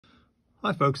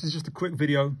Hi folks, it's just a quick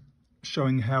video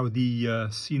showing how the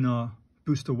Sinar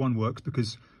Booster 1 works,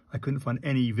 because I couldn't find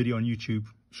any video on YouTube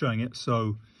showing it.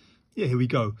 So yeah, here we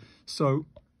go. So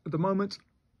at the moment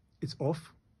it's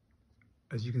off.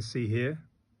 As you can see here,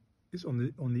 it's on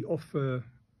the off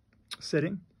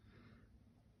setting,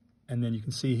 and then you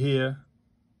can see here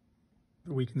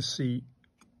that we can see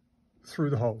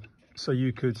through the hole. So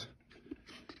you could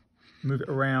move it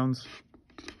around.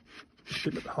 It's a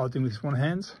bit hard doing with this one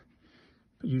hand.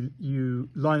 You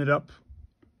line it up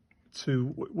to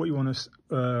what you want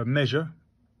to measure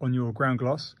on your ground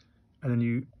glass, and then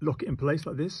you lock it in place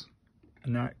like this,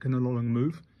 and now it can no longer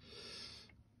move.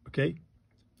 Okay,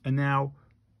 and now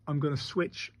I'm going to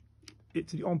switch it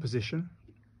to the on position,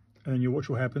 and then you'll watch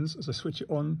what happens as I switch it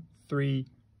on. 3,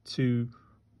 2,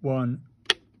 1,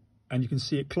 and you can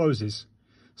see it closes.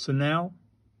 So now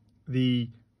the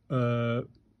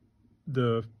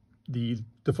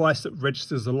device that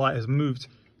registers the light has moved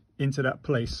into that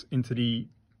place, into the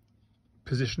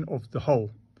position of the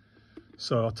hole.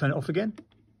 So I'll turn it off again,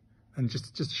 and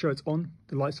just to show it's on,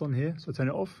 the light's on here, so I turn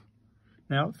it off.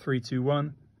 Now 3, 2,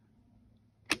 1,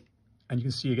 and you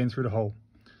can see again through the hole.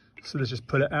 So let's just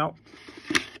pull it out,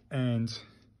 and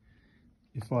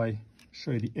if I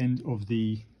show you the end of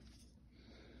the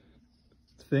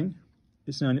thing,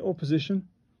 it's now in the off position,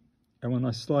 and when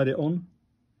I slide it on,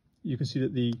 you can see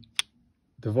that the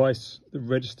device that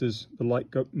registers the light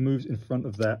moves in front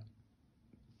of that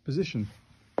position.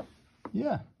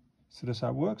 Yeah, so that's how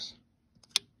it works.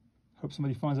 Hope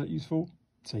somebody finds that useful.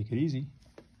 Take it easy.